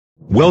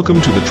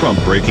Welcome to the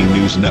Trump Breaking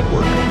News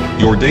Network,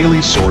 your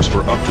daily source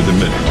for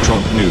up-to-the-minute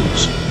Trump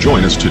news.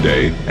 Join us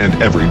today and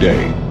every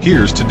day.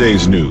 Here's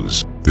today's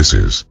news. This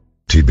is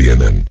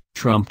TBNN.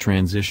 Trump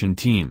transition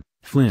team,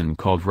 Flynn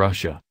called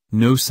Russia,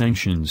 no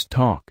sanctions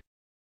talk.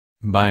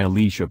 By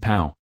Alicia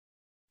Powell.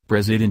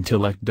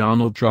 President-elect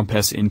Donald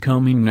Trump's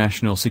incoming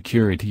national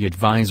security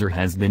advisor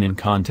has been in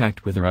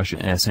contact with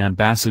Russia's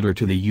ambassador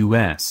to the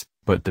U.S.,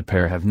 but the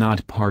pair have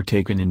not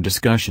partaken in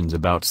discussions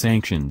about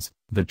sanctions,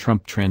 the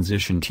Trump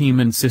transition team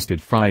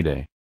insisted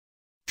Friday.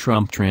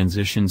 Trump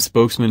transition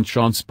spokesman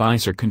Sean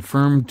Spicier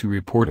confirmed to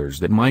reporters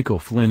that Michael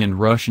Flynn and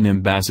Russian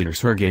Ambassador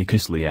Sergei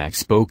Kislyak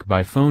spoke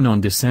by phone on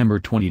December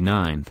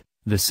 29,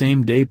 the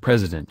same day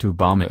President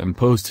Obama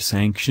imposed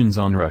sanctions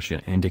on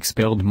Russia and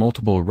expelled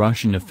multiple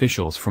Russian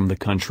officials from the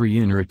country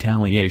in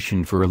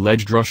retaliation for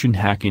alleged Russian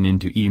hacking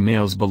into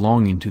emails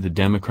belonging to the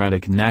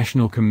Democratic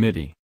National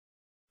Committee.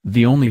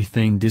 The only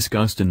thing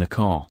discussed in the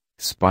call,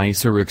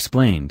 Spicier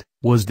explained,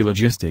 was the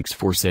logistics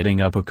for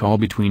setting up a call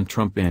between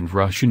Trump and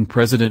Russian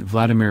President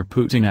Vladimir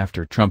Putin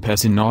after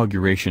Trump's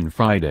inauguration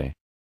Friday.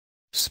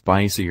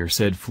 Spicier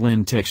said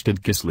Flynn texted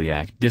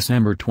Kislyak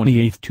December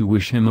 28 to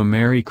wish him a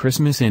Merry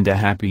Christmas and a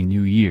Happy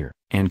New Year,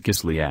 and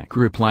Kislyak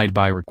replied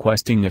by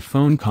requesting a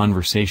phone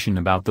conversation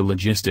about the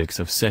logistics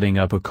of setting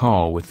up a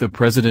call with the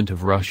President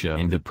of Russia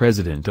and the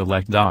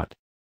President-elect.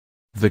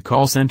 The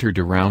call centered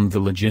around the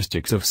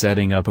logistics of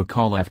setting up a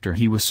call after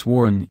he was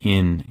sworn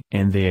in,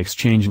 and they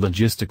exchanged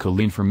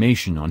logistical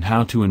information on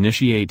how to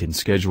initiate and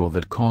schedule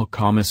that call,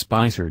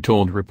 Spicier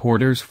told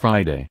reporters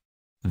Friday.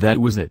 That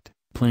was it,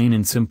 plain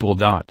and simple.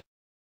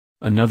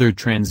 Another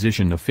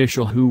transition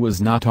official who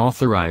was not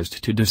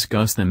authorized to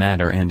discuss the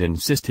matter and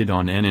insisted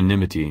on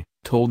anonymity,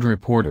 told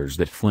reporters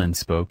that Flynn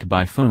spoke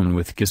by phone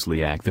with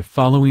Kislyak the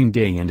following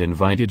day and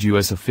invited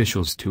U.S.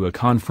 officials to a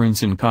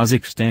conference in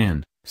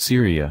Kazakhstan,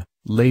 Syria,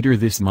 later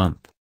this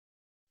month.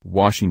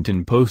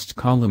 Washington Post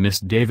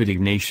columnist David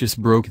Ignatius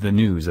broke the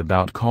news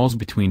about calls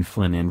between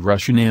Flynn and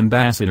Russian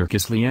Ambassador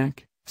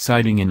Kislyak,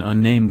 citing an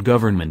unnamed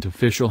government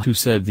official who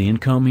said the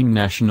incoming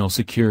national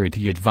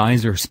security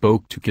advisor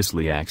spoke to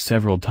Kislyak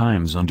several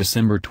times on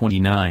December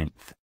 29.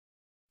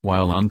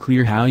 While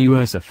unclear how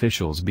U.S.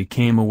 officials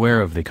became aware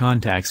of the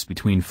contacts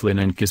between Flynn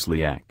and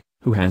Kislyak,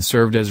 who has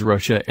served as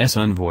Russia's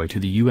envoy to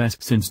the U.S.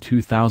 since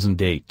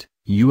 2008,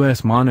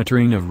 U.S.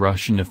 monitoring of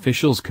Russian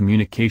officials'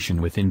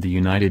 communication within the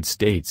United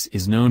States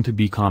is known to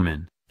be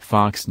common,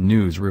 Fox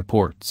News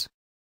reports.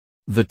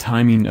 The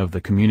timing of the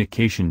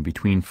communication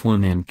between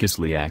Flynn and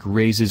Kislyak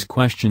raises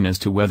question as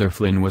to whether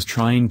Flynn was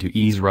trying to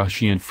ease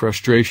Russian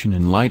frustration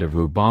in light of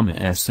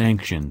Obama's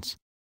sanctions.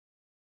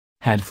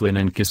 Had Flynn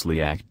and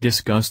Kislyak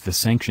discussed the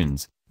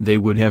sanctions, they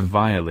would have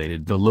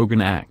violated the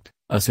Logan Act,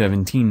 a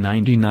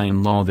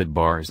 1799 law that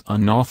bars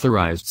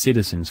unauthorized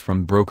citizens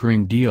from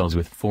brokering deals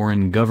with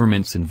foreign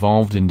governments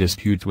involved in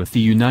disputes with the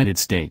United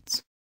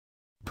States.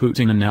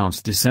 Putin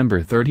announced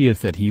December 30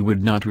 that he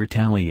would not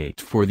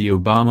retaliate for the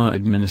Obama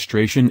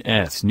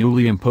administration's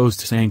newly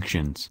imposed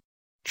sanctions.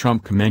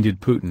 Trump commended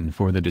Putin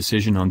for the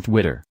decision on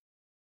Twitter.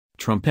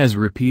 Trump has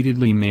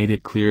repeatedly made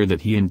it clear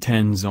that he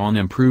intends on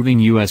improving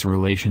U.S.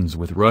 relations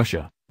with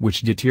Russia,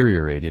 which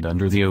deteriorated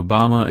under the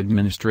Obama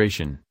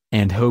administration,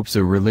 and hopes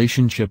a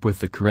relationship with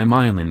the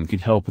Kremlin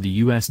could help the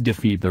U.S.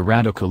 defeat the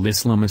radical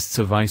Islamists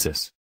of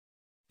ISIS.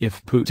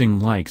 If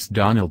Putin likes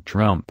Donald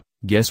Trump,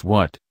 guess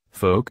what,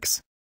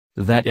 folks?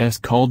 That's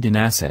called an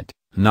asset,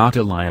 not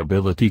a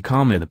liability,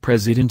 the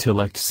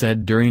president-elect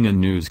said during a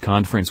news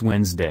conference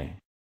Wednesday.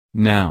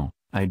 Now,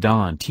 I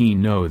don't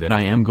know that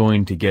I am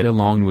going to get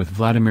along with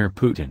Vladimir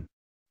Putin.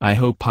 I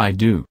hope I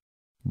do.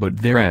 But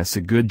there's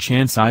a good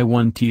chance I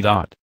won't.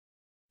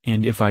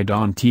 And if I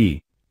don't,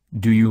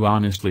 do you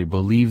honestly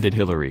believe that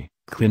Hillary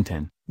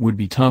Clinton would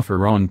be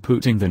tougher on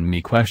Putin than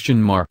me?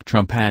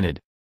 Trump added.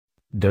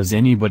 Does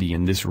anybody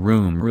in this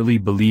room really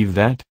believe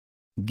that?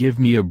 Give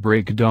me a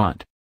break.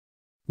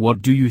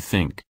 What do you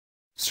think?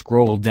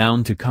 Scroll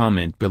down to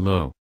comment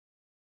below.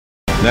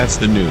 That's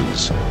the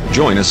news.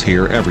 Join us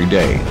here every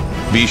day.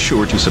 Be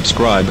sure to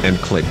subscribe and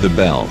click the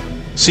bell.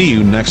 See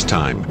you next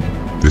time.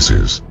 This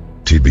is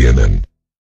TBNN.